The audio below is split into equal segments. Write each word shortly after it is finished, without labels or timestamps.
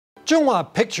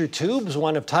Chunghwa Picture Tubes,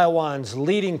 one of Taiwan's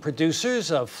leading producers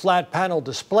of flat panel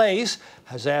displays,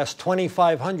 has asked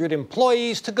 2,500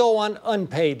 employees to go on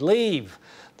unpaid leave.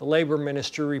 The Labor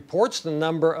Ministry reports the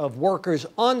number of workers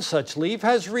on such leave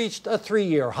has reached a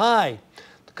 3-year high.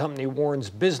 The company warns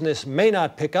business may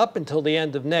not pick up until the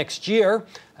end of next year,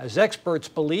 as experts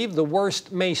believe the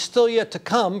worst may still yet to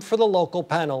come for the local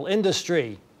panel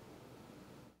industry.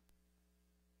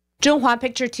 Chunghwa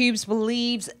Picture Tubes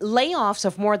believes layoffs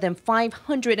of more than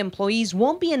 500 employees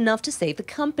won't be enough to save the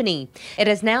company. It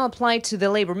has now applied to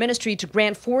the Labor Ministry to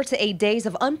grant 4 to 8 days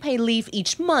of unpaid leave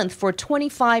each month for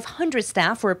 2,500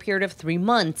 staff for a period of 3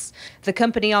 months. The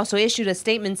company also issued a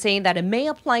statement saying that it may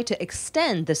apply to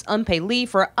extend this unpaid leave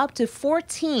for up to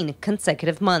 14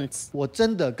 consecutive months.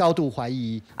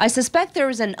 I suspect there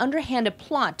is an underhanded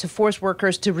plot to force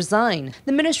workers to resign.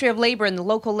 The Ministry of Labor and the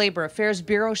Local Labor Affairs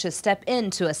Bureau should step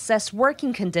in to assess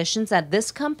working conditions at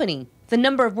this company. The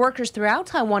number of workers throughout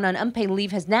Taiwan on unpaid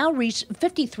leave has now reached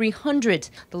 5,300.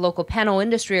 The local panel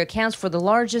industry accounts for the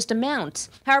largest amount.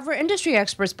 However, industry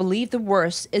experts believe the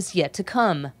worst is yet to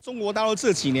come.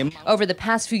 Over the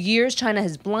past few years, China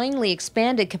has blindly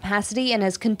expanded capacity and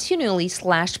has continually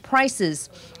slashed prices.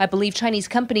 I believe Chinese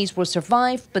companies will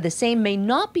survive, but the same may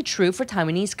not be true for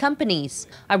Taiwanese companies.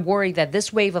 I worry that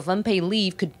this wave of unpaid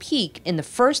leave could peak in the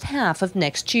first half of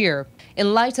next year.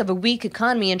 In light of a weak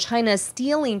economy and China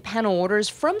stealing panel orders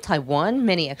from Taiwan,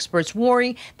 many experts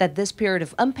worry that this period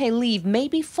of unpaid leave may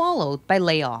be followed by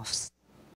layoffs.